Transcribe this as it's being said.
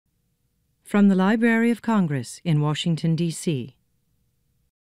From the Library of Congress in Washington, D.C.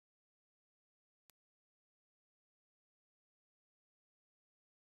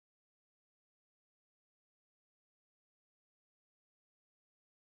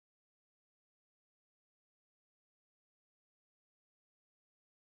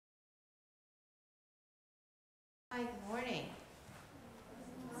 Hi, good morning.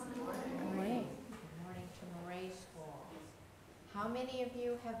 Good morning. Good morning to Maret School. How many of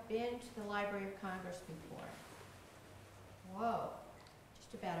you have been to the Library of Congress before? Whoa,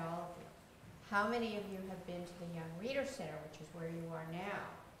 just about all of you. How many of you have been to the Young Reader Center, which is where you are now?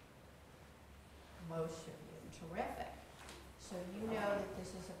 Most of you. Terrific. So you know that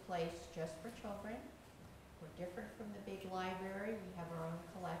this is a place just for children. We're different from the big library. We have our own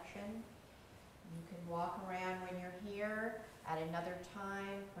collection. You can walk around when you're here at another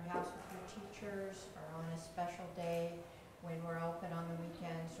time, perhaps with your teachers, or on a special day when we're open on the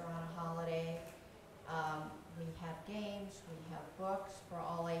weekends or on a holiday. We have games, we have books for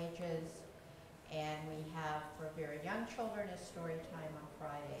all ages, and we have, for very young children, a story time on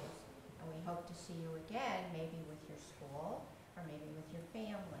Fridays. And we hope to see you again, maybe with your school, or maybe with your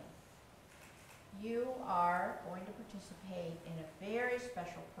family. You are going to participate in a very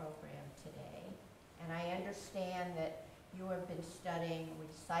special program today, and I understand that you have been studying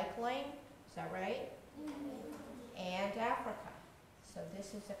recycling, is that right? Mm-hmm. And Africa. So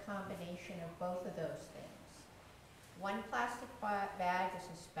this is a combination of both of those things. One Plastic Bag is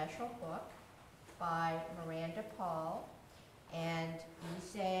a special book by Miranda Paul and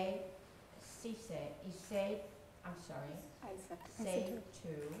Isatou Ceesay.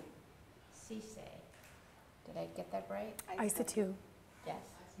 Did I get that right? Isatou. Yes.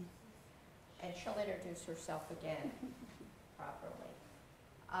 And she'll introduce herself again properly.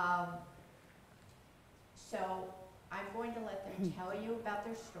 So I'm going to let them tell you about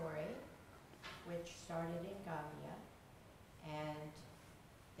their story, which started in Gambia, and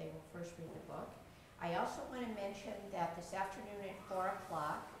they will first read the book. I also want to mention that this afternoon at 4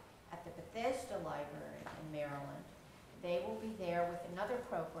 o'clock at the Bethesda Library in Maryland, they will be there with another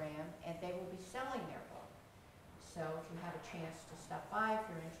program, and they will be selling their book. So if you have a chance to stop by, if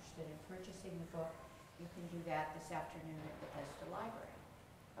you're interested in purchasing the book, you can do that this afternoon at Bethesda Library.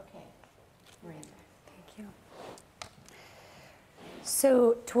 Okay, Miranda. Thank you.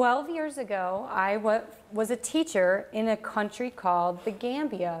 So 12 years ago, I was a teacher in a country called the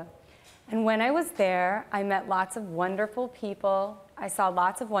Gambia. And when I was there, I met lots of wonderful people. I saw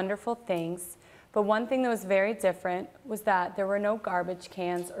lots of wonderful things. But one thing that was very different was that there were no garbage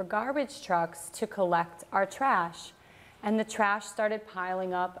cans or garbage trucks to collect our trash. And the trash started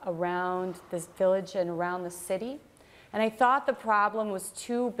piling up around this village and around the city. And I thought the problem was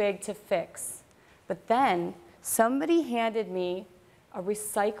too big to fix. But then somebody handed me a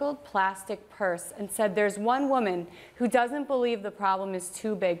recycled plastic purse and said, there's one woman who doesn't believe the problem is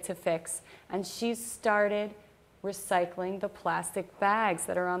too big to fix. And she started recycling the plastic bags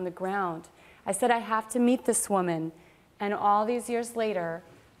that are on the ground. I said, I have to meet this woman. And all these years later,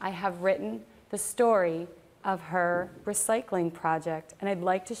 I have written the story of her recycling project. And I'd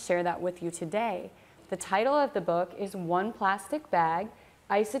like to share that with you today. The title of the book is One Plastic Bag,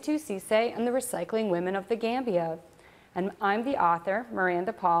 Isatou Ceesay and the Recycling Women of the Gambia. And I'm the author,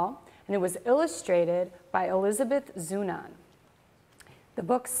 Miranda Paul, and it was illustrated by Elizabeth Zunon. The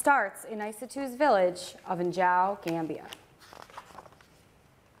book starts in Isatou's village of Njau, Gambia.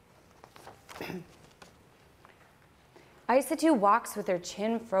 Isatou walks with her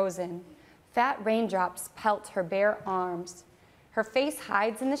chin frozen. Fat raindrops pelt her bare arms. Her face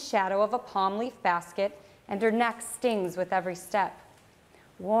hides in the shadow of a palm leaf basket, and her neck stings with every step.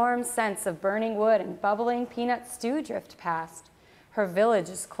 Warm scents of burning wood and bubbling peanut stew drift past. Her village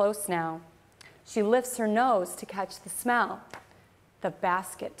is close now. She lifts her nose to catch the smell. The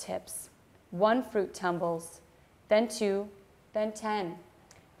basket tips. One fruit tumbles, then 2, then 10.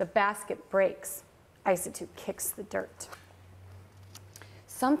 The basket breaks. Isatou kicks the dirt.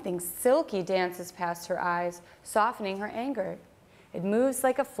 Something silky dances past her eyes, softening her anger. It moves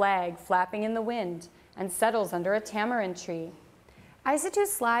like a flag flapping in the wind and settles under a tamarind tree. Isatou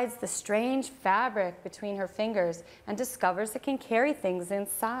slides the strange fabric between her fingers and discovers it can carry things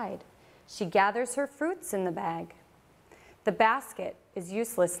inside. She gathers her fruits in the bag. The basket is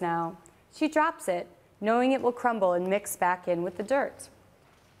useless now. She drops it, knowing it will crumble and mix back in with the dirt.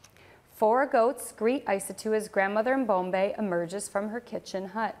 4 goats greet Isatou as grandmother Mbombe emerges from her kitchen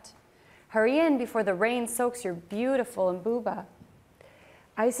hut. Hurry in before the rain soaks your beautiful mbuba.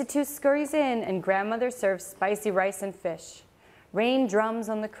 Isatou scurries in and grandmother serves spicy rice and fish. Rain drums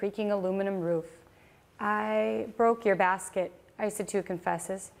on the creaking aluminum roof. I broke your basket, Isatou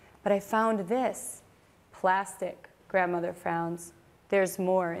confesses. But I found this. Plastic, grandmother frowns. There's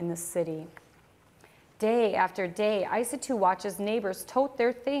more in the city. Day after day, Isatou watches neighbors tote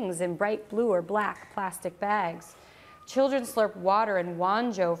their things in bright blue or black plastic bags. Children slurp water in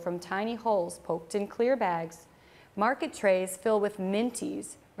wanjo from tiny holes poked in clear bags. Market trays fill with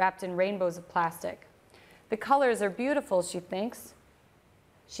minties wrapped in rainbows of plastic. The colors are beautiful, she thinks.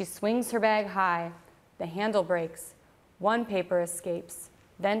 She swings her bag high. The handle breaks. One paper escapes,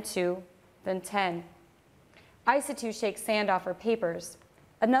 then 2, then 10. Isatou shakes sand off her papers.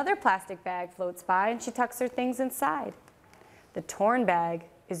 Another plastic bag floats by and she tucks her things inside. The torn bag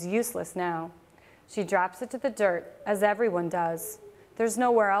is useless now. She drops it to the dirt, as everyone does. There's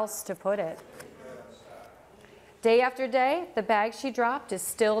nowhere else to put it. Day after day, the bag she dropped is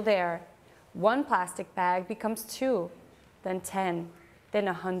still there. One plastic bag becomes 2, then 10, then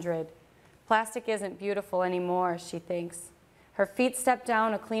 100. Plastic isn't beautiful anymore, she thinks. Her feet step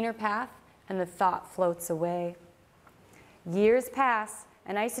down a cleaner path, and the thought floats away. Years pass,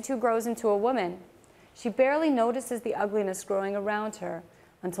 and Isatou grows into a woman. She barely notices the ugliness growing around her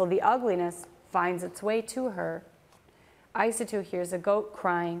until the ugliness finds its way to her. Isatou hears a goat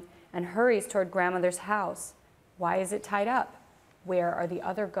crying and hurries toward grandmother's house. Why is it tied up? Where are the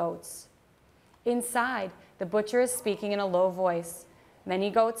other goats? Inside, the butcher is speaking in a low voice. Many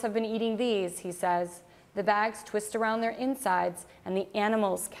goats have been eating these, he says. The bags twist around their insides and the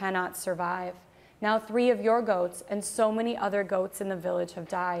animals cannot survive. Now 3 of your goats and so many other goats in the village have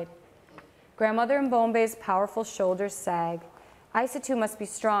died. Grandmother Mbombe's powerful shoulders sag. Isatou must be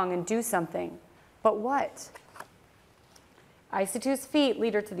strong and do something. But what? Isatou's feet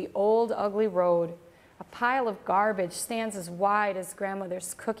lead her to the old, ugly road. A pile of garbage stands as wide as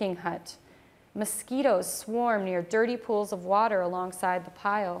grandmother's cooking hut. Mosquitoes swarm near dirty pools of water alongside the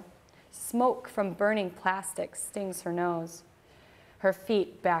pile. Smoke from burning plastic stings her nose. Her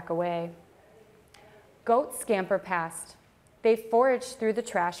feet back away. Goats scamper past. They forage through the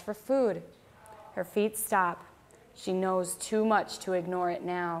trash for food. Her feet stop. She knows too much to ignore it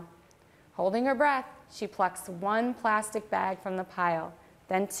now. Holding her breath, she plucks 1 plastic bag from the pile,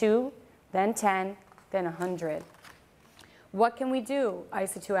 then 2, then 10, then 100. What can we do?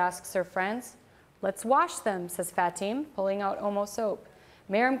 Isatou asks her friends. Let's wash them, says Fatim, pulling out Omo soap.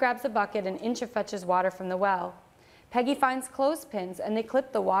 Miriam grabs a bucket and Incha fetches water from the well. Peggy finds clothespins and they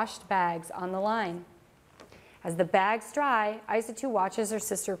clip the washed bags on the line. As the bags dry, Isatou watches her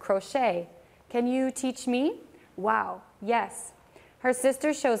sister crochet. Can you teach me? Wow, yes. Her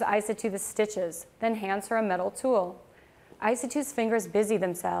sister shows Isatou the stitches, then hands her a metal tool. Isatou's fingers busy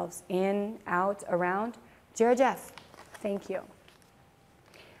themselves, in, out, around. Jerajef, thank you.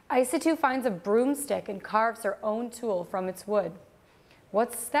 Isatou finds a broomstick and carves her own tool from its wood.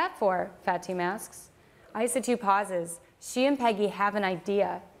 What's that for? Fatim asks. Isatou pauses. She and Peggy have an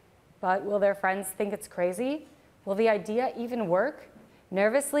idea. But will their friends think it's crazy? Will the idea even work?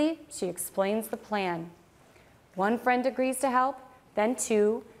 Nervously, she explains the plan. 1 friend agrees to help, then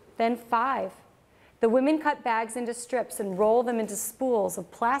 2, then 5. The women cut bags into strips and roll them into spools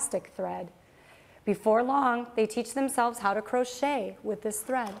of plastic thread. Before long, they teach themselves how to crochet with this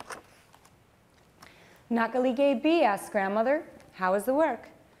thread. Nakalige B, asks grandmother. How is the work?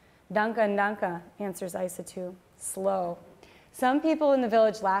 Danka and danka, answers Isatou, slow. Some people in the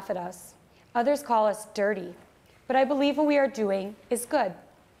village laugh at us. Others call us dirty. But I believe what we are doing is good.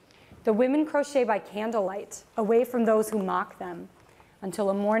 The women crochet by candlelight, away from those who mock them,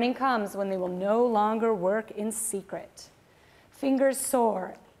 until a morning comes when they will no longer work in secret. Fingers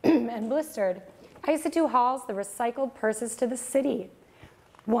sore and blistered, Isatou hauls the recycled purses to the city.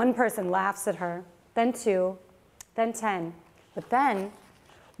 1 person laughs at her, then 2, then 10. But then,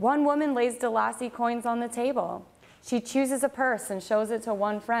 1 woman lays Dalasi coins on the table. She chooses a purse and shows it to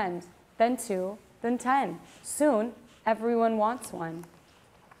 1 friend, then 2, then 10. Soon, everyone wants one.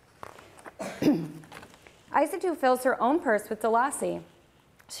 Isatou fills her own purse with Dalasi.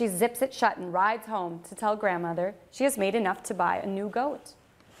 She zips it shut and rides home to tell grandmother she has made enough to buy a new goat.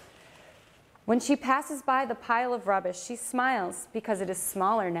 When she passes by the pile of rubbish, she smiles because it is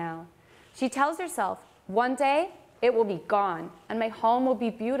smaller now. She tells herself, one day it will be gone and my home will be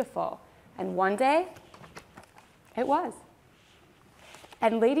beautiful. And one day, it was.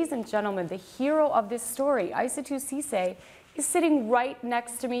 And ladies and gentlemen, the hero of this story, Isatou Ceesay, is sitting right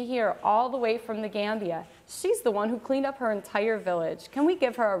next to me here, all the way from the Gambia. She's the one who cleaned up her entire village. Can we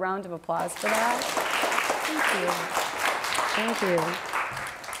give her a round of applause for that? Thank you. Thank you.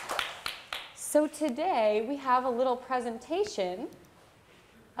 So today we have a little presentation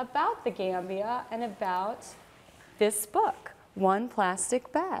about the Gambia and about this book, One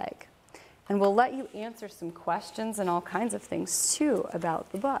Plastic Bag. And we'll let you answer some questions and all kinds of things too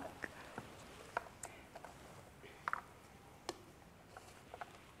about the book.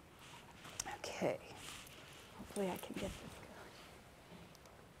 Okay, hopefully I can get this going.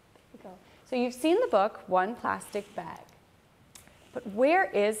 There we go. So you've seen the book, One Plastic Bag. But where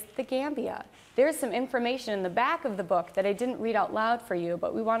is the Gambia? There's some information in the back of the book that I didn't read out loud for you,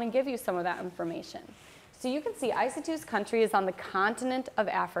 but we want to give you some of that information. So you can see Isatou's country is on the continent of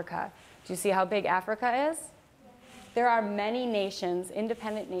Africa. Do you see how big Africa is? There are many nations,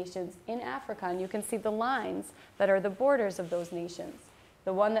 independent nations in Africa, and you can see the lines that are the borders of those nations.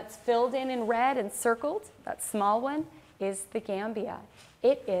 The one that's filled in red and circled, that small one, is the Gambia.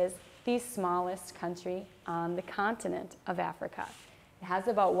 It is the smallest country on the continent of Africa. It has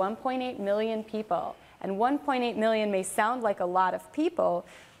about 1.8 million people, and 1.8 million may sound like a lot of people,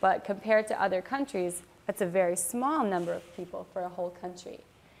 but compared to other countries, that's a very small number of people for a whole country.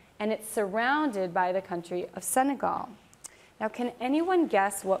 And it's surrounded by the country of Senegal. Now, can anyone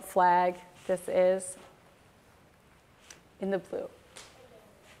guess what flag this is? In the blue.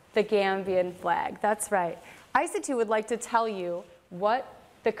 The Gambian flag, that's right. Isatou would like to tell you what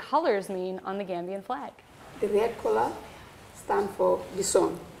the colors mean on the Gambian flag. The red color stands for the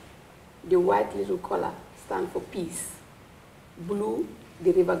sun. The white little color stands for peace. Blue,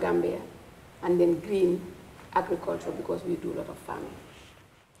 the river Gambia. And then green, agriculture, because we do a lot of farming.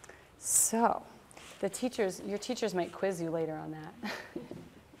 So, your teachers might quiz you later on that.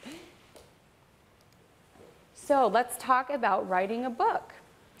 So let's talk about writing a book.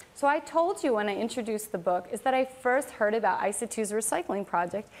 So I told you when I introduced the book is that I first heard about Isatou's recycling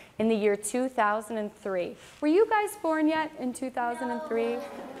project in the year 2003. Were you guys born yet in 2003?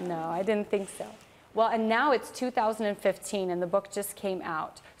 No, I didn't think so. Well, and now it's 2015 and the book just came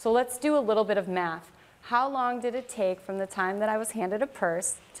out. So let's do a little bit of math. How long did it take from the time that I was handed a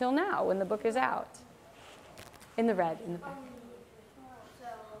purse till now when the book is out? In the red, in the back.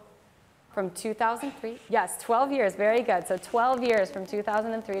 From 2003? Yes, 12 years, very good. So 12 years from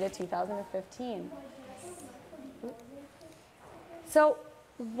 2003 to 2015. So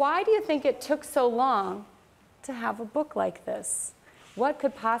why do you think it took so long to have a book like this? What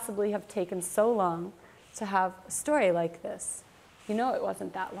could possibly have taken so long to have a story like this? You know it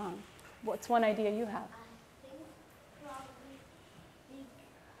wasn't that long. What's one idea you have? I think probably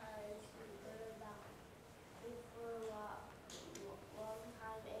because we learned about it for a long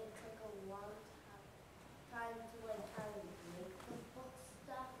time, and it took a long time to like kind of make the book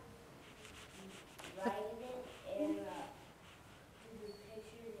stuff, write it, and do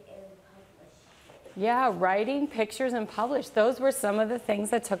pictures and publish it. Yeah, writing, pictures, and publish. Those were some of the things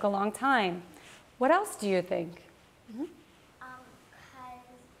that took a long time. What else do you think? Because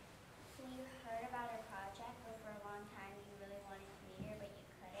we heard about her project, but for a long time you really wanted to meet her, but you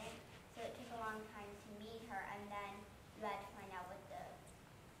couldn't. So it took a long time to meet her, and then you had to find out what the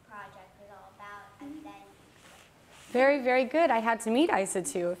project was all about, and then. Very, very good. I had to meet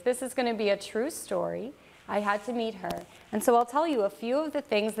Isatou. If this is going to be a true story, I had to meet her. And so I'll tell you a few of the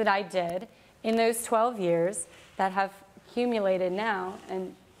things that I did in those 12 years that have accumulated now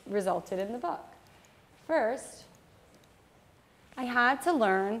and resulted in the book. First, I had to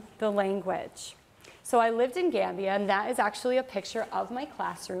learn the language. So I lived in Gambia, and that is actually a picture of my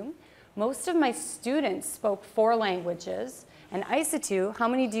classroom. Most of my students spoke 4 languages. And Isatou, how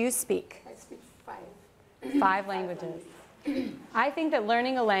many do you speak? I speak 5. 5 languages. I think that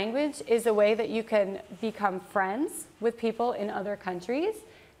learning a language is a way that you can become friends with people in other countries.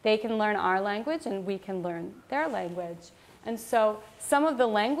 They can learn our language, and we can learn their language. And so some of the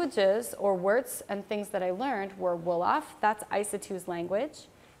languages or words and things that I learned were Wolof, that's Isatou's language.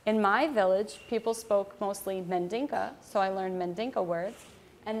 In my village, people spoke mostly Mandinka, so I learned Mandinka words.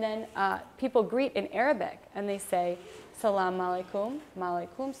 And then people greet in Arabic, and they say, Salam alaikum,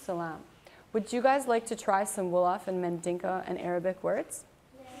 maalaikum salam. Would you guys like to try some Wolof and Mandinka and Arabic words?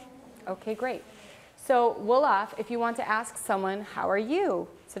 Yeah. Okay, great. So Wolof, if you want to ask someone, how are you,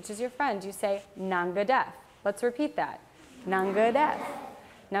 such as your friend, you say, Nangadef. Let's repeat that. Nangadef.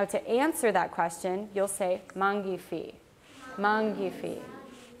 Now to answer that question, you'll say Mangifi. Mangifi.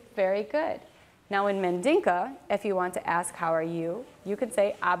 Very good. Now in Mandinka, if you want to ask how are you, you could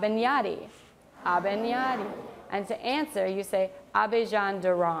say Abenyadi. Abenyadi. And to answer, you say Abejan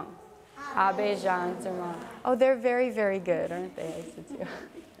Durong. Abejan Durong. Oh, they're very, very good, aren't they?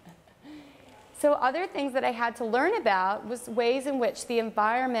 So other things that I had to learn about was ways in which the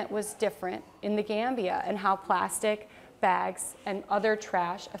environment was different in the Gambia and how plastic bags and other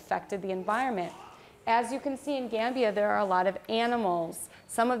trash affected the environment. As you can see in Gambia, there are a lot of animals.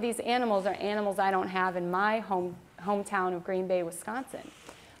 Some of these animals are animals I don't have in my hometown of Green Bay, Wisconsin.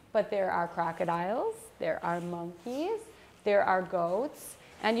 but there are crocodiles, there are monkeys, there are goats,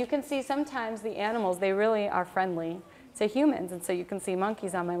 and you can see sometimes the animals, they really are friendly to humans, and so you can see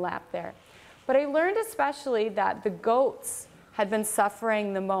monkeys on my lap there. But I learned especially that the goats had been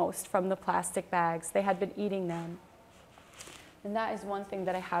suffering the most from the plastic bags. They had been eating them. And that is one thing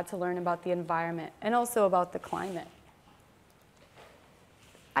that I had to learn about the environment and also about the climate.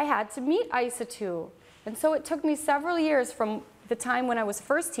 I had to meet Isatou, and so it took me several years from the time when I was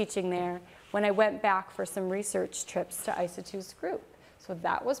first teaching there, when I went back for some research trips to Isatou's group. So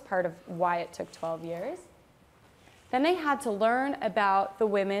that was part of why it took 12 years. Then I had to learn about the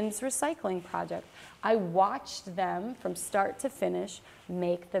women's recycling project. I watched them from start to finish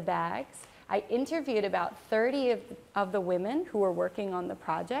make the bags. I interviewed about 30 of the women who were working on the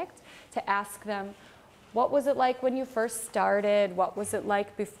project to ask them, what was it like when you first started? What was it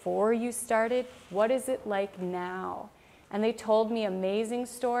like before you started? What is it like now? And they told me amazing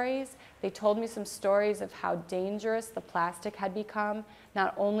stories. They told me some stories of how dangerous the plastic had become,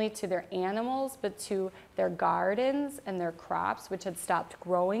 not only to their animals, but to their gardens and their crops, which had stopped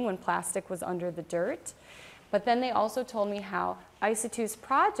growing when plastic was under the dirt. But then they also told me how Isatou's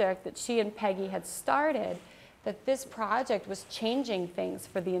project that she and Peggy had started, that this project was changing things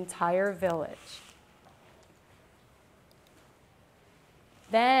for the entire village.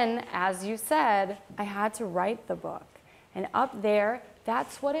 Then, as you said, I had to write the book. And up there,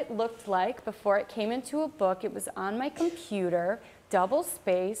 that's what it looked like before it came into a book. It was on my computer,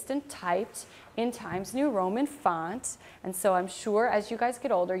 double-spaced and typed in Times New Roman font. And so I'm sure as you guys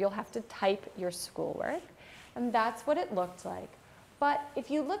get older, you'll have to type your schoolwork. And that's what it looked like. But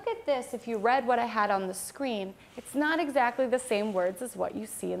if you look at this, if you read what I had on the screen, it's not exactly the same words as what you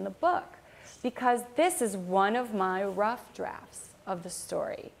see in the book, because this is one of my rough drafts of the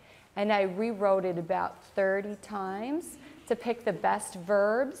story. And I rewrote it about 30 times to pick the best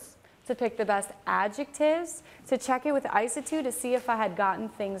verbs, to pick the best adjectives, to check it with Isatou to see if I had gotten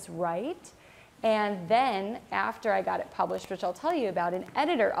things right. And then, after I got it published, which I'll tell you about, an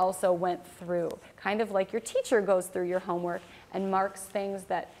editor also went through, kind of like your teacher goes through your homework and marks things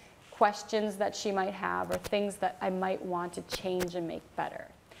that, questions that she might have or things that I might want to change and make better.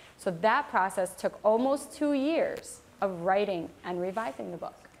 So that process took almost 2 years of writing and revising the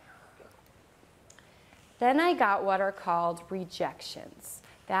book. Then I got what are called rejections.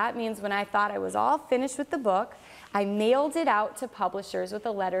 That means when I thought I was all finished with the book, I mailed it out to publishers with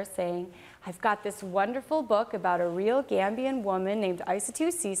a letter saying, I've got this wonderful book about a real Gambian woman named Isatou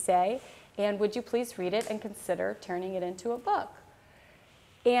Ceesay, and would you please read it and consider turning it into a book?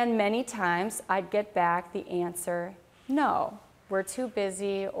 And many times I'd get back the answer, no, we're too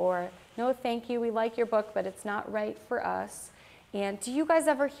busy, or no thank you, we like your book, but it's not right for us. And do you guys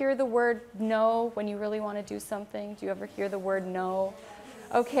ever hear the word no when you really want to do something? Do you ever hear the word no?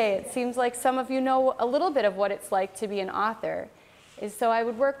 Okay, it seems like some of you know a little bit of what it's like to be an author. So I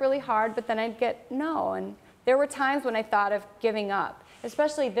would work really hard, but then I'd get no. And there were times when I thought of giving up,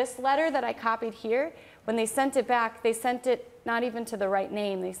 especially this letter that I copied here. When they sent it back, they sent it not even to the right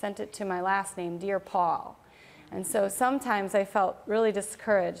name. They sent it to my last name, Dear Paul. And so sometimes I felt really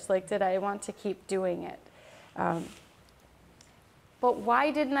discouraged, like, did I want to keep doing it? But why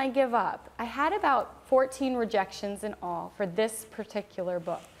didn't I give up? I had about 14 rejections in all for this particular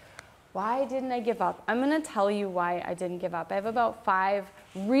book. Why didn't I give up? I'm going to tell you why I didn't give up. I have about 5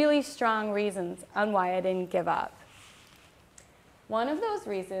 really strong reasons on why I didn't give up. One of those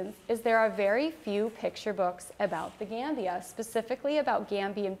reasons is there are very few picture books about the Gambia, specifically about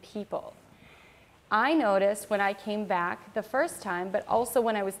Gambian people. I noticed when I came back the first time, but also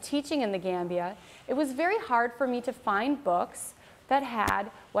when I was teaching in the Gambia, it was very hard for me to find books that had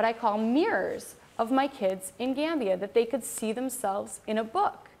what I call mirrors of my kids in Gambia, that they could see themselves in a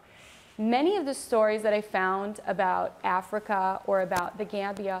book. Many of the stories that I found about Africa or about the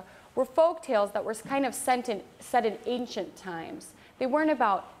Gambia were folk tales that were kind of set in ancient times. They weren't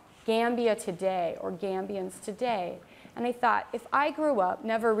about Gambia today or Gambians today. And I thought, if I grew up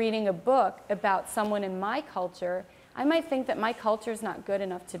never reading a book about someone in my culture, I might think that my culture is not good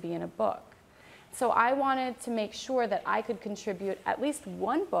enough to be in a book. So I wanted to make sure that I could contribute at least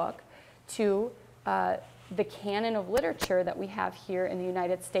one book to the canon of literature that we have here in the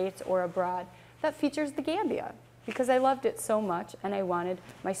United States or abroad that features the Gambia, because I loved it so much and I wanted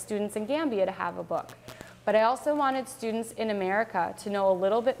my students in Gambia to have a book. But I also wanted students in America to know a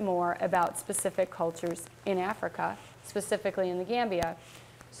little bit more about specific cultures in Africa, specifically in the Gambia.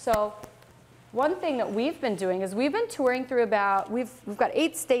 So one thing that we've been doing is we've been touring through we've got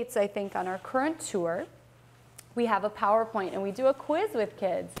 8 states, I think, on our current tour. We have a PowerPoint and we do a quiz with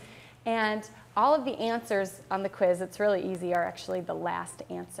kids. And all of the answers on the quiz, it's really easy, are actually the last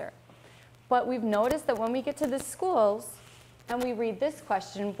answer. But we've noticed that when we get to the schools and we read this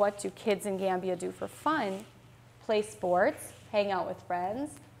question, what do kids in Gambia do for fun? Play sports, hang out with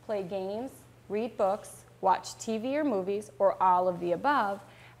friends, play games, read books, watch TV or movies, or all of the above,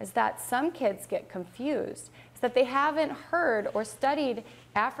 is that some kids get confused. Is that they haven't heard or studied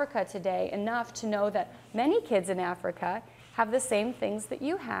Africa today enough to know that many kids in Africa have the same things that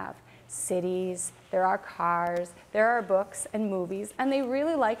you have. Cities, there are cars, there are books and movies, and they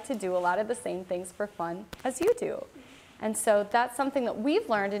really like to do a lot of the same things for fun as you do. And so that's something that we've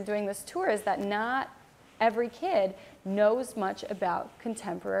learned in doing this tour, is that not every kid knows much about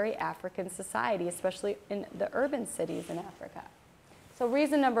contemporary African society, especially in the urban cities in Africa. So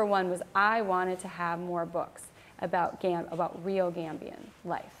reason number one was I wanted to have more books about real Gambian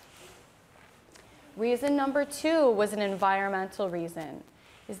life. Reason number two was an environmental reason,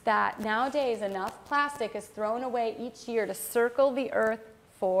 is that nowadays enough plastic is thrown away each year to circle the earth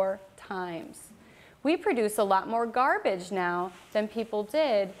 4 times. We produce a lot more garbage now than people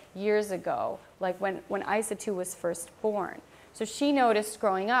did years ago, like when Isatou was first born. So she noticed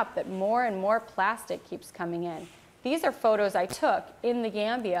growing up that more and more plastic keeps coming in. These are photos I took in the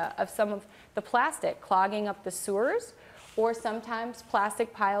Gambia of some of the plastic clogging up the sewers, or sometimes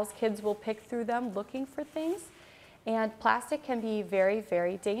plastic piles, kids will pick through them looking for things. And plastic can be very,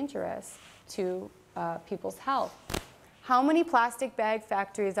 very dangerous to people's health. How many plastic bag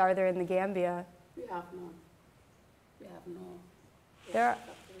factories are there in the Gambia? We have none. We have no.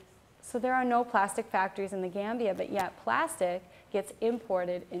 So there are no plastic factories in the Gambia, but yet plastic gets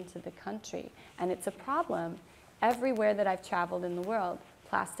imported into the country. And it's a problem. Everywhere that I've traveled in the world,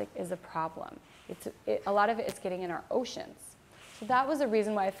 plastic is a problem. A lot of it is getting in our oceans. So that was a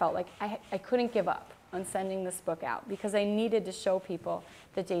reason why I felt like I couldn't give up on sending this book out, because I needed to show people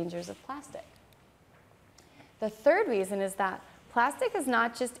the dangers of plastic. The third reason is that plastic is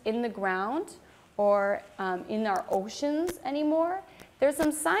not just in the ground or in our oceans anymore. There's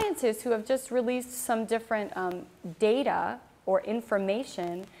some scientists who have just released some different data or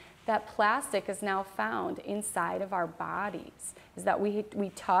information that plastic is now found inside of our bodies, is that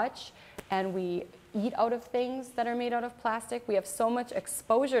we touch and we eat out of things that are made out of plastic. We have so much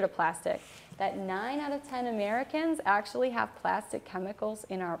exposure to plastic that 9 out of 10 Americans actually have plastic chemicals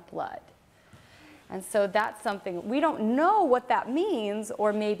in our blood. And so that's something, we don't know what that means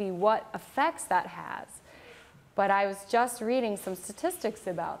or maybe what effects that has, but I was just reading some statistics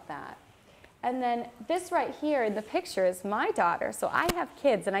about that. And then this right here in the picture is my daughter. So I have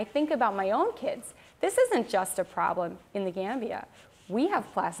kids and I think about my own kids. This isn't just a problem in the Gambia. We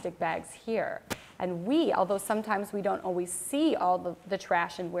have plastic bags here. And we, although sometimes we don't always see all the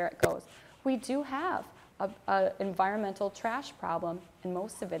trash and where it goes, we do have an environmental trash problem, and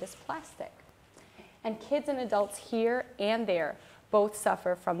most of it is plastic. And kids and adults here and there both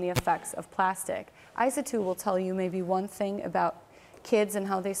suffer from the effects of plastic. Isatou will tell you maybe one thing about kids and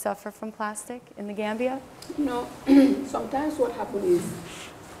how they suffer from plastic in the Gambia? You know, sometimes what happens is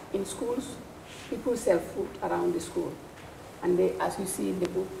in schools, people sell food around the school. And they, as you see in the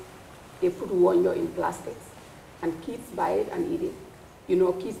book, they put wonjo in plastics. And kids buy it and eat it. You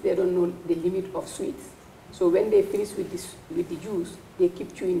know, kids, they don't know the limit of sweets. So when they finish with the juice, they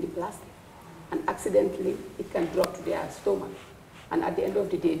keep chewing the plastic. And accidentally, it can drop to their stomach. And at the end of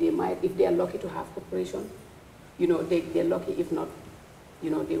the day, they might, if they are lucky to have operation, you know, they're lucky. If not,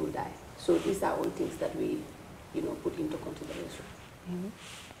 you know, they will die. So these are all things that we, you know, put into consideration. Mm-hmm.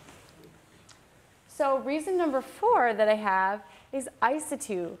 So reason number 4 that I have is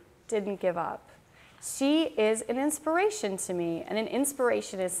Isatou didn't give up. She is an inspiration to me, and an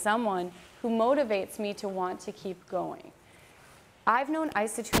inspiration is someone who motivates me to want to keep going. I've known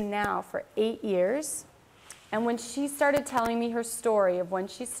Isatou now for 8 years, and when she started telling me her story of when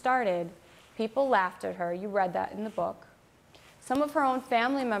she started, people laughed at her. You read that in the book. Some of her own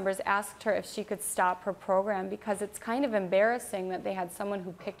family members asked her if she could stop her program because it's kind of embarrassing that they had someone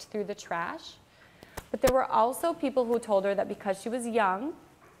who picked through the trash. But there were also people who told her that because she was young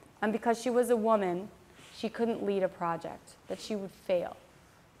and because she was a woman, she couldn't lead a project, that she would fail,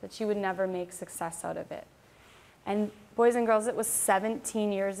 that she would never make success out of it. And boys and girls, it was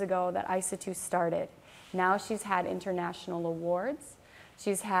 17 years ago that Isatou started. Now she's had international awards.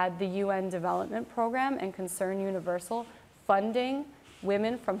 She's had the UN Development Program and Concern Universal funding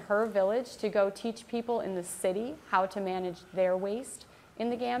women from her village to go teach people in the city how to manage their waste in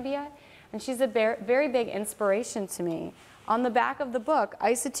the Gambia. And she's a very big inspiration to me. On the back of the book,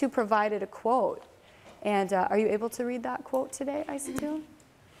 Isatou provided a quote. And are you able to read that quote today, Isatou?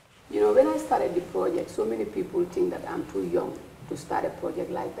 You know, when I started the project, so many people think that I'm too young to start a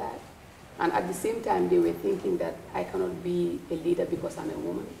project like that. And at the same time, they were thinking that I cannot be a leader because I'm a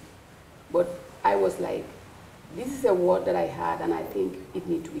woman. But I was like, this is a word that I had, and I think it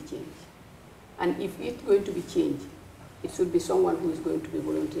needs to be changed. And if it's going to be changed, it should be someone who is going to be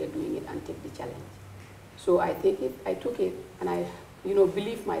volunteer doing it and take the challenge. So I took it, and I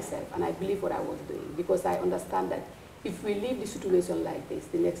believe myself, and I believe what I was doing, because I understand that if we leave the situation like this,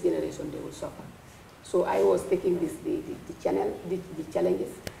 the next generation, they will suffer. So I was taking the challenges,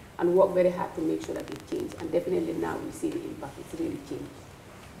 and work very hard to make sure that it changed. And definitely now we see the impact. It's really changed.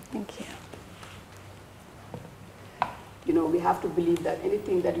 Thank you. You know, we have to believe that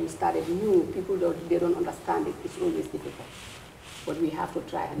anything that you started new, people they don't understand it. It's always difficult. But we have to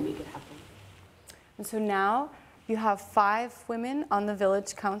try and make it happen. And so now you have 5 women on the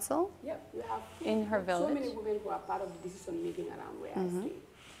village council. Yep, you have in her village. So many women who are part of the decision making around where I stay.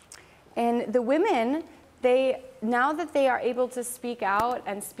 And the women, now that they are able to speak out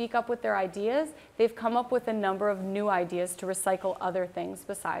and speak up with their ideas, they've come up with a number of new ideas to recycle other things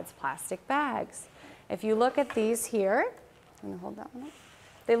besides plastic bags. If you look at these here, I'm going to hold that one up.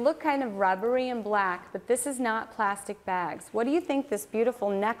 They look kind of rubbery and black, but this is not plastic bags. What do you think this beautiful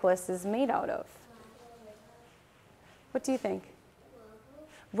necklace is made out of? What do you think?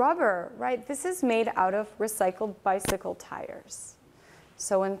 Rubber, right? This is made out of recycled bicycle tires.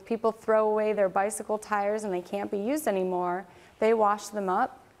 So when people throw away their bicycle tires and they can't be used anymore, they wash them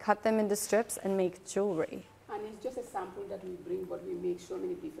up, cut them into strips, and make jewelry. And it's just a sample that we bring, but we make so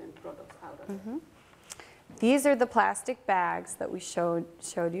many different products out of it. These are the plastic bags that we showed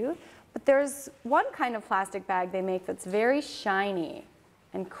you. But there's one kind of plastic bag they make that's very shiny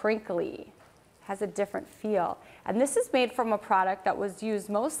and crinkly, has a different feel. And this is made from a product that was used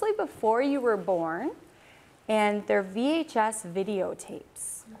mostly before you were born, and they're VHS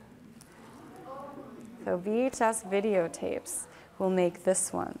videotapes. So VHS videotapes will make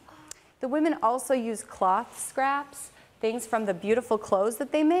this one. The women also use cloth scraps, things from the beautiful clothes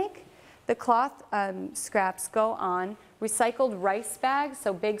that they make. The cloth scraps go on recycled rice bags,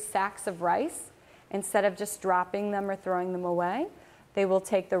 so big sacks of rice. Instead of just dropping them or throwing them away, they will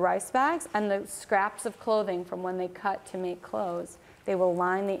take the rice bags and the scraps of clothing from when they cut to make clothes. They will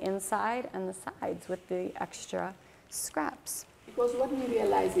line the inside and the sides with the extra scraps. Because what we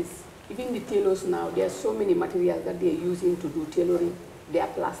realize is, even the tailors now, there are so many materials that they're using to do tailoring, they are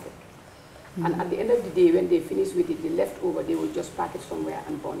plastic. And at the end of the day, when they finish with it, the leftover, they will just pack it somewhere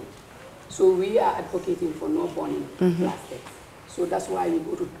and burn it. So we are advocating for no burning plastics. So that's why we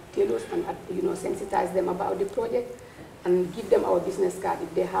go to tailors and sensitize them about the project and give them our business card.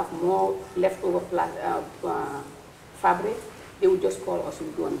 If they have more leftover fabric, they will just call us,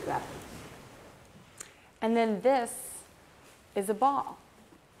 we'll go and grab it. And then this is a ball.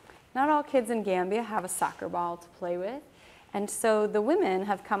 Not all kids in Gambia have a soccer ball to play with. And so the women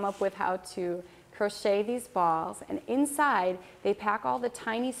have come up with how to crochet these balls, and inside they pack all the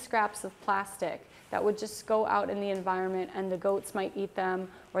tiny scraps of plastic that would just go out in the environment, and the goats might eat them,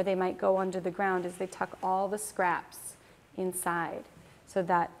 or they might go under the ground as they tuck all the scraps inside so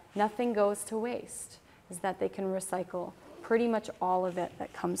that nothing goes to waste, is that they can recycle pretty much all of it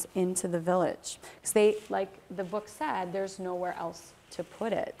that comes into the village. Because they, like the book said, there's nowhere else to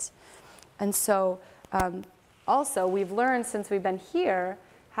put it. And so also we've learned since we've been here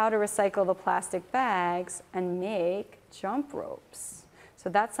how to recycle the plastic bags and make jump ropes. So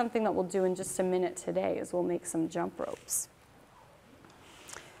that's something that we'll do in just a minute today, is we'll make some jump ropes.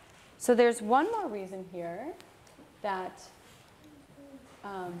 So there's one more reason here that,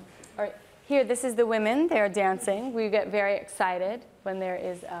 here, this is the women, they're dancing. We get very excited when there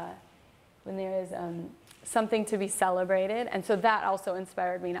is something to be celebrated. And so that also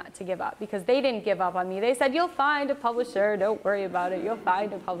inspired me not to give up, because they didn't give up on me. They said, you'll find a publisher, don't worry about it, you'll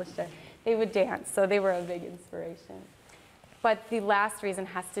find a publisher. They would dance, so they were a big inspiration. But the last reason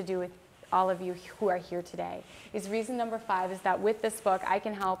has to do with all of you who are here today. Is reason number 5 is that with this book, I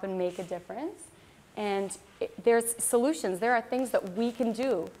can help and make a difference. And there's solutions, there are things that we can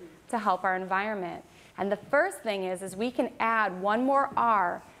do to help our environment. And the first thing is we can add one more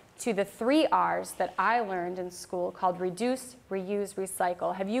R to the 3 R's that I learned in school, called reduce, reuse,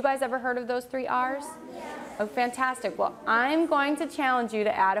 recycle. Have you guys ever heard of those 3 R's? Yes. Oh, fantastic. Well, I'm going to challenge you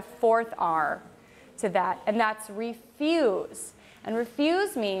to add a 4th R to that, and that's refuse. And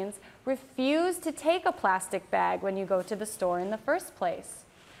refuse means refuse to take a plastic bag when you go to the store in the first place.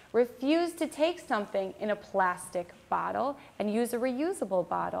 Refuse to take something in a plastic bottle and use a reusable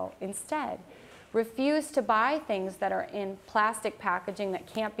bottle instead. Refuse to buy things that are in plastic packaging that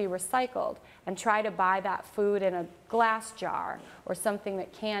can't be recycled, and try to buy that food in a glass jar or something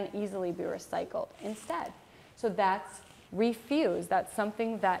that can easily be recycled instead. So that's refuse. That's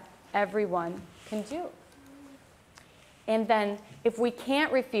something that everyone can do. And then if we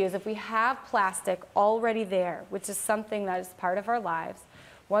can't refuse, if we have plastic already there, which is something that is part of our lives,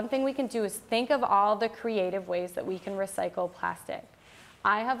 one thing we can do is think of all the creative ways that we can recycle plastic.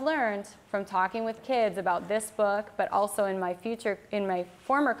 I have learned from talking with kids about this book, but also in my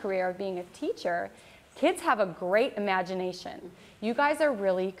former career of being a teacher, kids have a great imagination. You guys are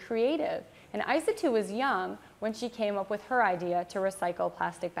really creative. And Isatou was young when she came up with her idea to recycle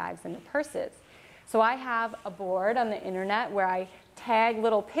plastic bags into purses. So I have a board on the internet where I tag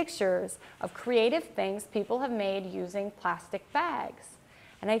little pictures of creative things people have made using plastic bags.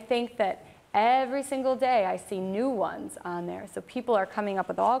 And I think that every single day I see new ones on there. So people are coming up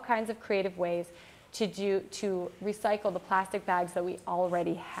with all kinds of creative ways to recycle the plastic bags that we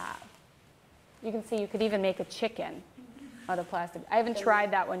already have. You can see you could even make a chicken out of plastic. I haven't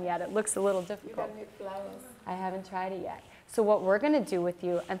tried that one yet. It looks a little difficult. You can make flowers. I haven't tried it yet. So what we're going to do with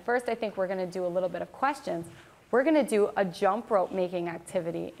you, and first I think we're going to do a little bit of questions. We're going to do a jump rope making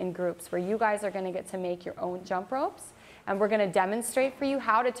activity in groups where you guys are going to get to make your own jump ropes. And we're going to demonstrate for you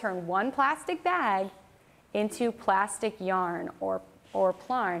how to turn one plastic bag into plastic yarn or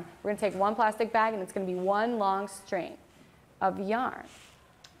plarn. We're going to take one plastic bag and it's going to be one long string of yarn.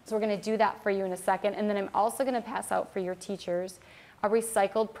 So we're going to do that for you in a second. And then I'm also going to pass out for your teachers a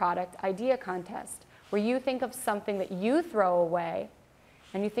recycled product idea contest where you think of something that you throw away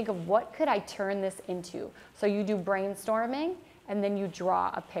and you think of what could I turn this into. So you do brainstorming and then you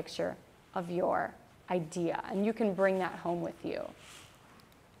draw a picture of your idea and you can bring that home with you.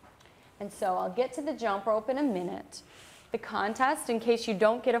 And so I'll get to the jump rope in a minute. The contest, in case you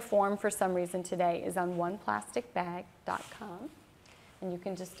don't get a form for some reason today, is on oneplasticbag.com. And you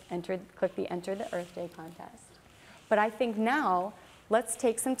can just click the Enter the Earth Day contest. But I think now, let's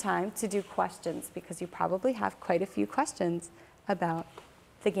take some time to do questions because you probably have quite a few questions about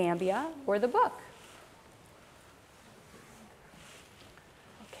the Gambia or the book.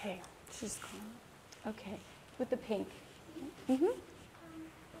 Okay, she's calling. Okay, with the pink.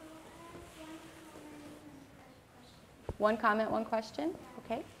 One comment, one question.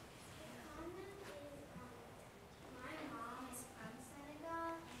 Okay.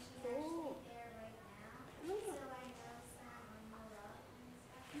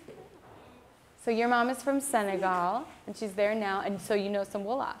 So your mom is from Senegal, and she's there now, and so you know some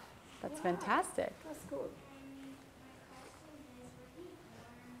Wolof. That's fantastic. That's good.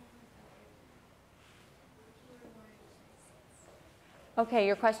 Okay,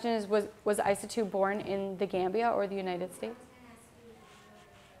 your question is, was Isatou born in the Gambia or the United States?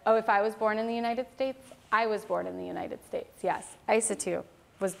 Oh, if I was born in the United States? I was born in the United States, yes. Isatou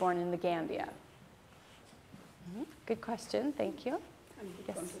was born in the Gambia. Good question, thank you.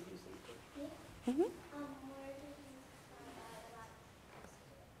 Yes.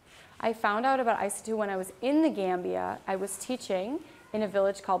 I found out about Isatou when I was in the Gambia. I was teaching in a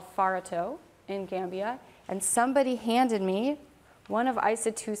village called Farato in Gambia, and somebody handed me one of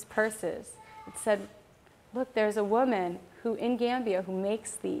Isatou's purses. It said, look, there's a woman in Gambia who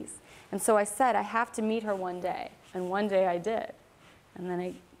makes these. And so I said, I have to meet her one day. And one day I did. And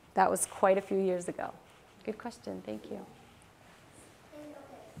then that was quite a few years ago. Good question, thank you.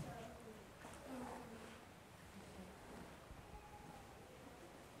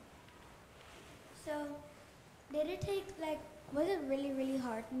 So, did it take, was it really, really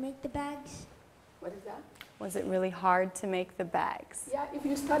hard to make the bags? What is that? Was it really hard to make the bags? Yeah, if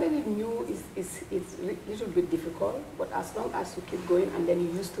you started it new, it's a little bit difficult, but as long as you keep going and then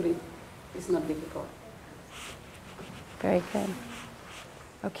you're used to it, it's not difficult. Very good.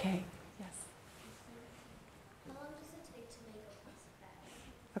 Okay, yes. How long does it take to make a plastic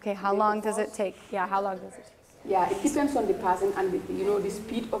bag? Okay, how long does it take? Yeah, how long does it take? Yeah, it depends on the person and the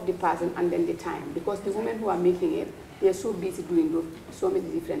speed of the person and then the time. Because the women who are making it, they're so busy doing so many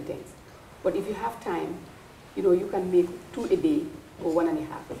different things. But if you have time, you can make 2 a day or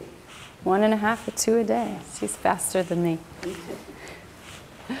 1.5 a day. 1.5 or 2 a day. She's faster than me.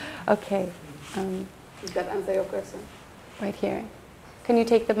 Okay. Does that answer your question? Right here. Can you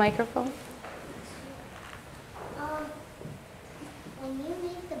take the microphone? When you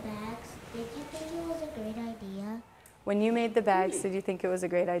made the bags, did you think it was a great idea? When you made the bags, did you think it was a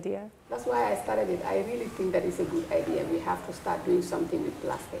great idea? That's why I started it. I really think that it's a good idea. We have to start doing something with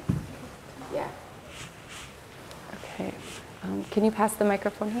plastic. Yeah. Okay. Can you pass the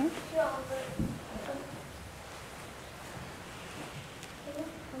microphone here? Sure. How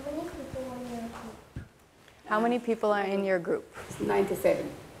many people are in your group? How many people are in your group? It's 97.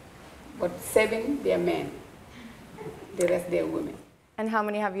 But 7, they're men. The rest, they're women. And how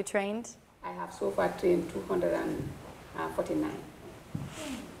many have you trained? I have so far trained 249.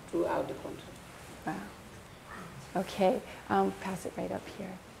 throughout the country. Wow. Okay, pass it right up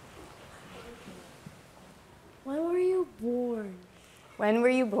here. When were you born? When were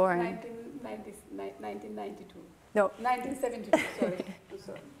you born? 1992. No. 1972, sorry. I'm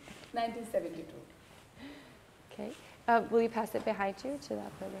sorry. 1972. Okay. Will you pass it behind you to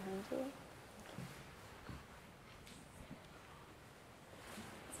that part behind you?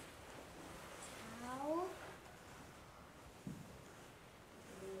 How?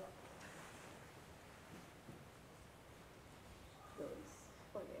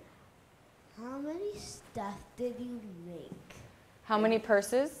 How many stuff did you make? How many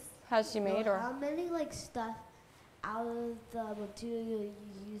purses has she made? No, Or how many like stuff out of the material you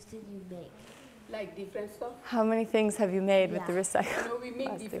used did you make? Like different stuff. how many things have you made with the Yeah. recycled? No, we make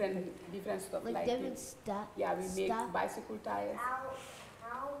plastic different stuff. Like different stuff. Yeah, we make stuff. bicycle tires.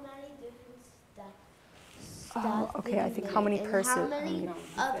 How many different stuff? Oh, okay, did I you think make? how many And purses- How many No, of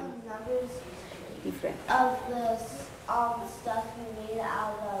the different. numbers Different. of the stuff you made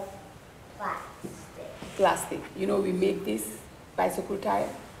out of plastic? Plastic. You know, we make this bicycle tire.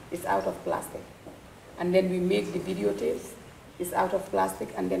 It's out of plastic. And then we make the videotapes. It's out of plastic,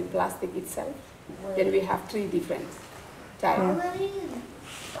 and then plastic itself. Then we have 3 different How tires. many?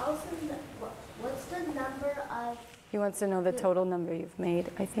 What's the number He wants to know the total number you've made,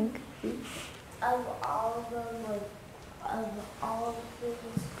 I think. of all of them, like of all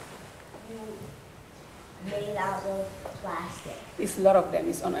things you made out of plastic? It's a lot of them.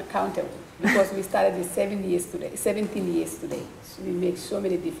 It's unaccountable because we started it 17 years today. So we make so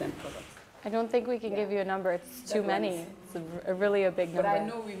many different products. I don't think we can give you a number. It's too That many. one is- It's really a big But number. I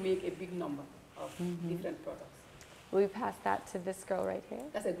know we make a big number of different products. Will you pass that to this girl right here?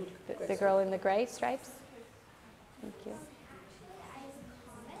 That's a good The question. girl in the gray stripes? Thank you.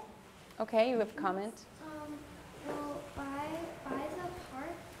 Okay, you have a comment? Well, by the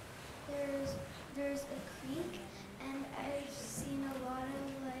park, there's a creek, and I've seen a lot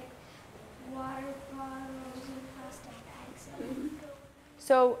of like water bottles and plastic bags.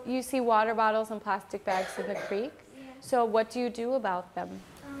 So you see water bottles and plastic bags in the creek? Yeah. So what do you do about them?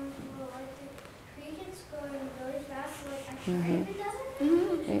 Well, like the creek is going really fast, so like I try if it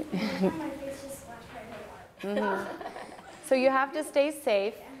doesn't. And my face just splashed right in water. So you have to stay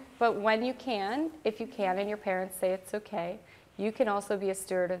safe, but when you can, if you can and your parents say it's okay, you can also be a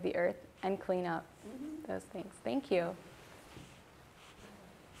steward of the earth and clean up those things. Thank you.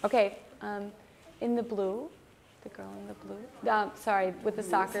 Okay, in the blue, the girl in the blue. Sorry, with the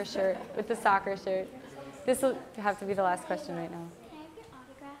soccer shirt. With the soccer shirt. This will have to be the last question right now. Can I have your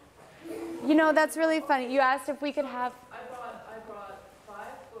autograph? You know, that's really funny. You asked if we could have. I brought 5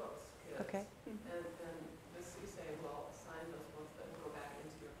 books, kids. Okay. And then Ms. Ceesay will sign those books that will go back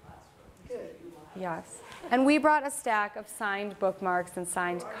into your classroom. So Good. you will have Yes. And we brought a stack of signed bookmarks and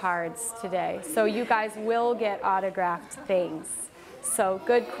signed cards today. So you guys will get autographed things. So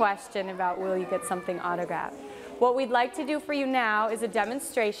good question about will you get something autographed. What we'd like to do for you now is a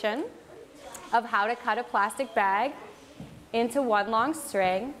demonstration of how to cut a plastic bag into one long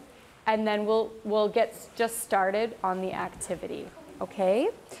string, and then we'll get just started on the activity, okay?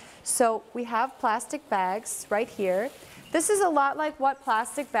 So we have plastic bags right here. This is a lot like what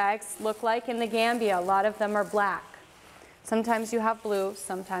plastic bags look like in the Gambia. A lot of them are black. Sometimes you have blue,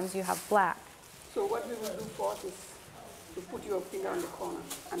 sometimes you have black. So what we will do first is to put your finger on the corner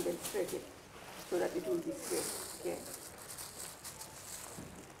and then straight it so that it will be straight. Okay.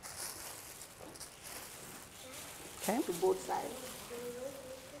 Okay? To both sides.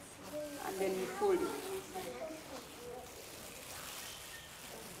 And then you fold it.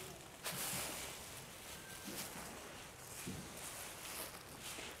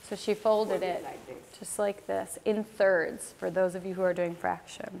 So she folded it like this. just like this, in thirds, for those of you who are doing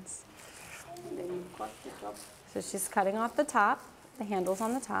fractions. And then you cut the top. So she's cutting off the top, the handle's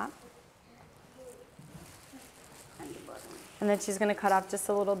on the top, And the bottom. and then she's going to cut off just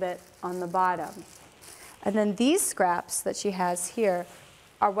a little bit on the bottom. And then these scraps that she has here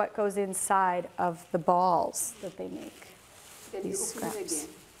are what goes inside of the balls that they make. Then These you open scraps. it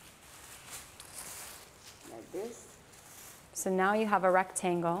again. Like this. So now you have a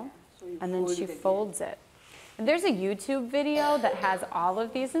rectangle, So you and then fold she it again. folds it. And there's a YouTube video that has all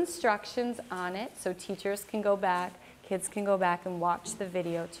of these instructions on it, so teachers can go back, kids can go back and watch the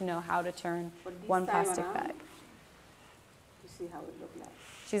video to know how to turn But this one time plastic around, bag. You see how it looks like.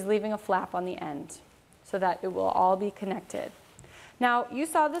 She's leaving a flap on the end so that it will all be connected. Now, you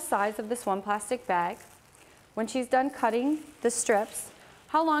saw the size of this one plastic bag. When she's done cutting the strips,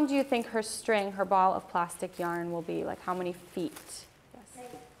 how long do you think her string, her ball of plastic yarn will be? Like how many feet? Yes.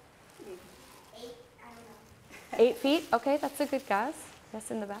 8, I don't know. 8 feet? Okay, that's a good guess. Yes,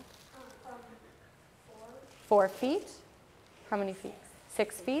 in the back? 4 feet? How many feet?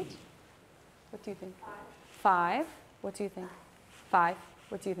 6 feet? What do you think? 5. What do you think? 5.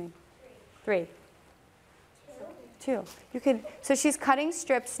 What do you think? 3. 2. You can, so she's cutting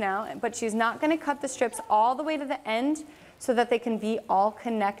strips now, but she's not going to cut the strips all the way to the end so that they can be all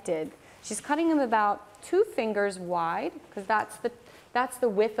connected. She's cutting them about 2 fingers wide because that's the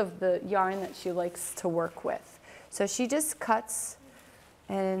width of the yarn that she likes to work with. So she just cuts,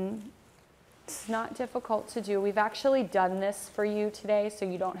 and it's not difficult to do. We've actually done this for you today, so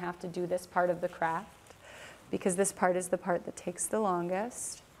you don't have to do this part of the craft because this part is the part that takes the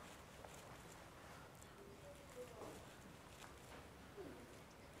longest.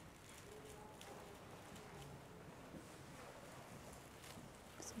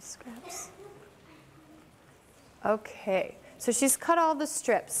 Some scraps. Okay, so she's cut all the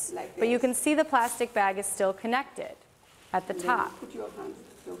strips, Like but you this. can see the plastic bag is still connected at the Then top. put your hand,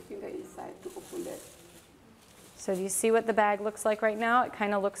 your finger inside to open that. So do you see what the bag looks like right now? It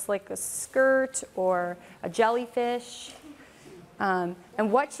kind of looks like a skirt or a jellyfish. And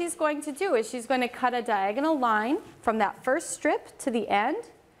what she's going to do is she's going to cut a diagonal line from that first strip to the end,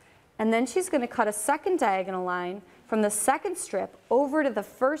 and then she's going to cut a second diagonal line from the second strip over to the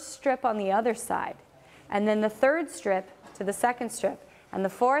first strip on the other side, and then the third strip to the second strip, and the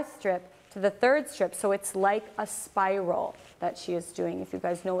fourth strip to the third strip. So it's like a spiral that she is doing. If you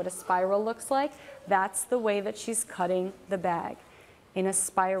guys know what a spiral looks like, that's the way that she's cutting the bag, in a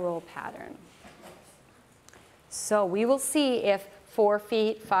spiral pattern. So we will see if 4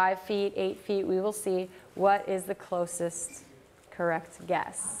 feet, 5 feet, 8 feet, we will see what is the closest correct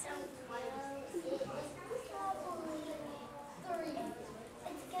guess.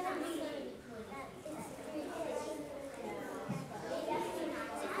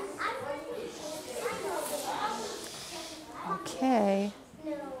 Okay,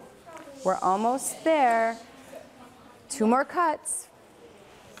 we're almost there. 2 more cuts.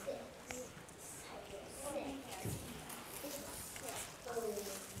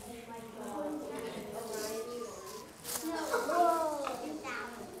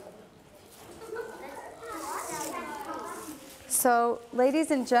 So, ladies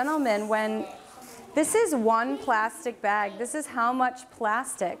and gentlemen, when this is one plastic bag, this is how much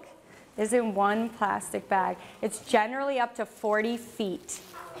plastic is in one plastic bag. It's generally up to 40 feet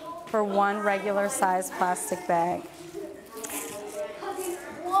for one regular size plastic bag.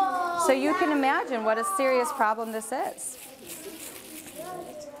 So you can imagine what a serious problem this is.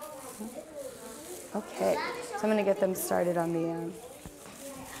 Okay, so I'm going to get them started on the end.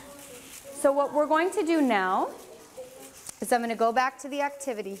 So what we're going to do now is I'm going to go back to the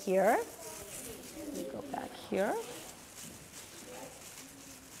activity here. Let me go back here.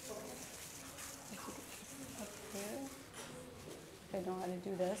 I know how to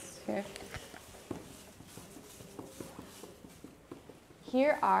do this here.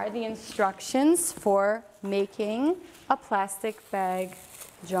 Here are the instructions for making a plastic bag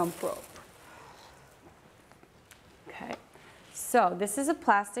jump rope. Okay, so this is a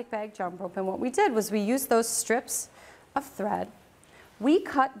plastic bag jump rope, and what we did was we used those strips of thread. We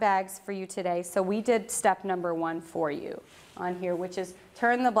cut bags for you today, so we did step number 1 for you on here, which is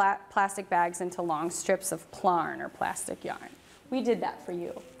turn the plastic bags into long strips of plarn or plastic yarn. We did that for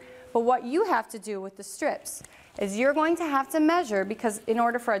you. But what you have to do with the strips is you're going to have to measure, because in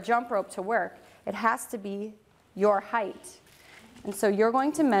order for a jump rope to work, it has to be your height. And so you're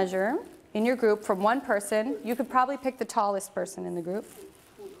going to measure in your group from one person. You could probably pick the tallest person in the group.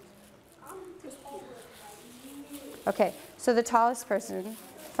 Okay, so the tallest person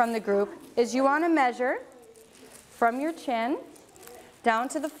from the group is, you want to measure from your chin down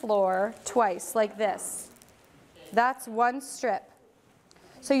to the floor twice, like this. That's 1 strip.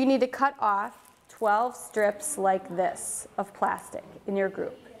 So you need to cut off 12 strips like this of plastic in your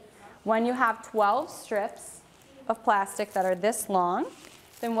group. When you have 12 strips of plastic that are this long,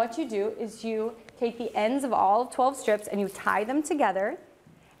 then what you do is you take the ends of all 12 strips and you tie them together,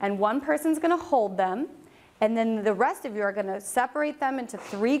 and one person's going to hold them, and then the rest of you are going to separate them into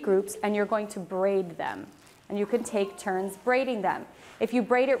 3 groups, and you're going to braid them. And you can take turns braiding them. If you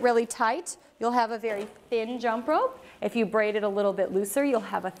braid it really tight, you'll have a very thin jump rope. If you braid it a little bit looser, you'll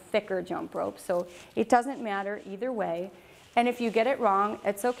have a thicker jump rope. So it doesn't matter either way. And if you get it wrong,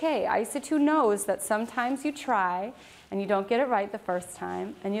 it's okay. Isatou knows that sometimes you try and you don't get it right the first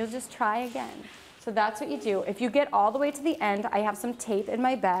time, and you'll just try again. So that's what you do. If you get all the way to the end, I have some tape in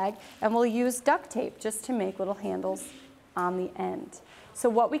my bag, and we'll use duct tape just to make little handles on the end. So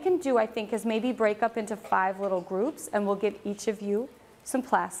what we can do, I think, is maybe break up into 5 little groups, and we'll give each of you some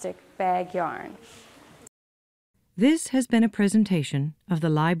plastic bag yarn. This has been a presentation of the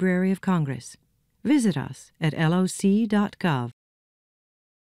Library of Congress. Visit us at loc.gov.